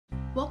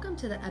Welcome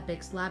to the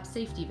EPICS Lab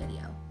Safety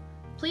video.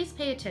 Please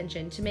pay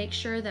attention to make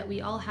sure that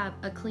we all have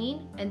a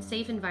clean and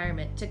safe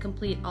environment to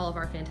complete all of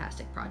our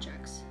fantastic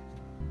projects.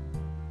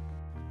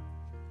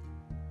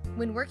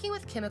 When working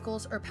with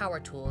chemicals or power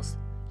tools,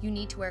 you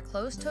need to wear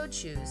closed-toed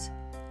shoes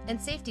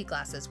and safety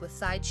glasses with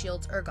side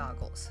shields or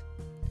goggles.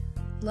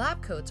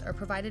 Lab coats are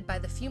provided by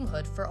the fume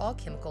hood for all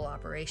chemical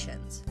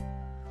operations.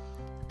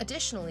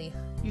 Additionally,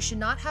 you should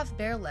not have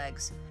bare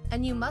legs,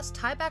 and you must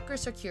tie back or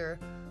secure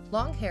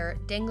long hair,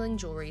 dangling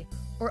jewelry,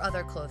 or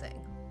other clothing.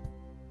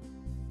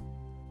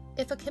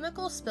 If a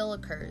chemical spill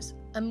occurs,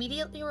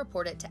 immediately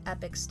report it to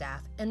EPICS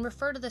staff and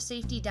refer to the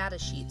safety data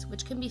sheets,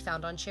 which can be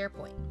found on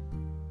SharePoint.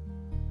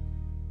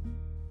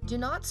 Do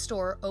not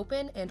store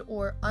open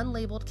and/or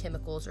unlabeled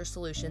chemicals or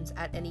solutions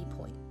at any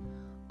point.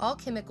 All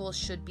chemicals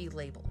should be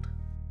labeled.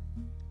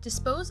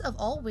 Dispose of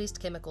all waste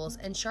chemicals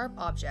and sharp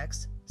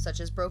objects, such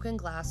as broken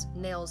glass,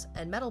 nails,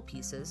 and metal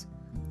pieces,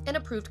 in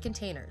approved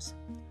containers.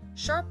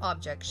 Sharp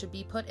objects should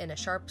be put in a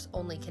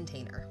sharps-only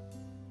container.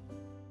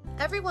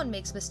 Everyone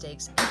makes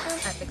mistakes, and here in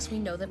EPICS we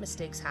know that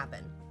mistakes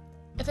happen.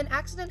 If an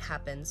accident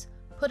happens,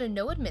 put a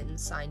no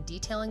admittance sign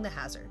detailing the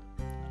hazard.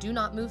 Do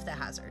not move the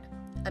hazard.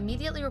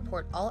 Immediately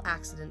report all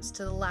accidents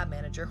to the lab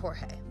manager,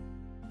 Jorge.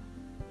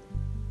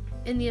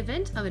 In the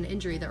event of an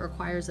injury that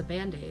requires a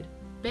Band-Aid,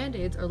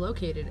 Band-Aids are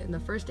located in the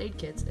first aid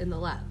kits in the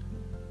lab.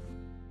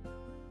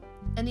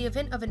 In the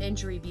event of an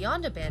injury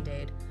beyond a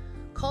Band-Aid,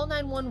 call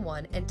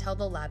 911 and tell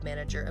the lab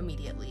manager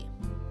immediately.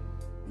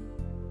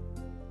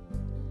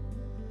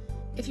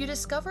 If you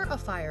discover a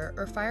fire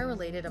or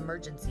fire-related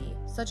emergency,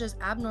 such as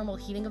abnormal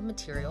heating of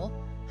material,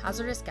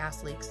 hazardous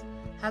gas leaks,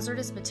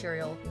 hazardous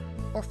material,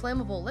 or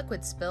flammable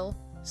liquid spill,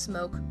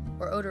 smoke,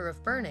 or odor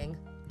of burning,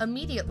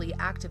 immediately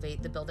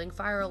activate the building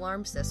fire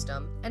alarm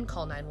system and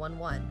call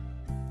 911.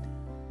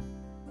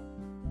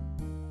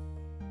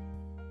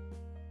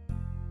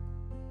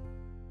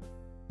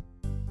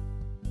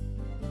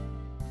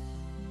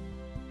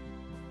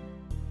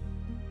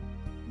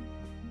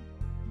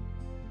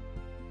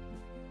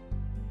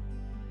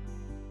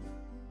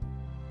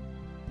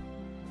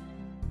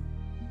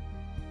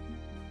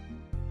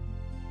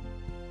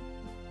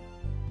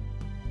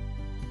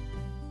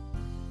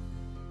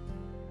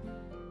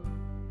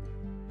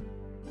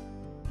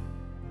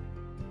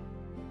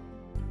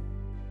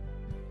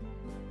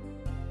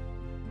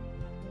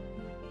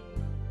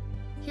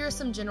 Here are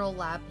some general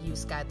lab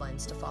use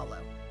guidelines to follow.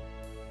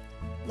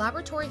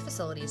 Laboratory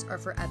facilities are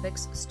for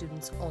EPICS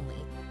students only.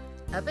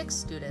 EPICS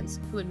students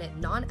who admit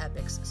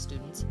non-EPICS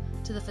students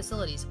to the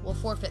facilities will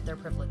forfeit their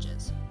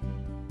privileges.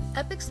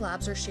 EPICS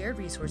labs are shared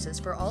resources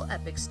for all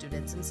EPICS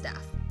students and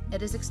staff.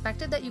 It is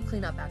expected that you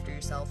clean up after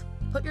yourself,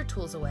 put your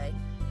tools away,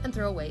 and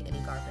throw away any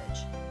garbage.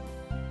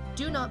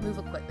 Do not move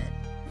equipment.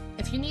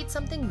 If you need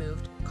something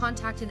moved,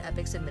 contact an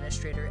EPICS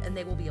administrator and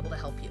they will be able to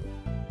help you.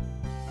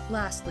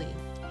 Lastly,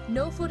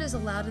 no food is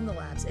allowed in the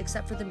labs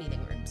except for the meeting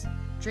rooms.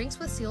 Drinks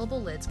with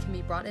sealable lids can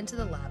be brought into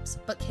the labs,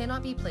 but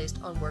cannot be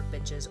placed on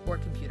workbenches or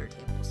computer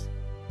tables.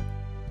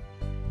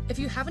 If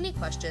you have any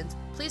questions,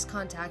 please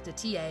contact a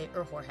TA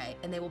or Jorge,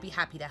 and they will be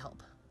happy to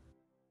help.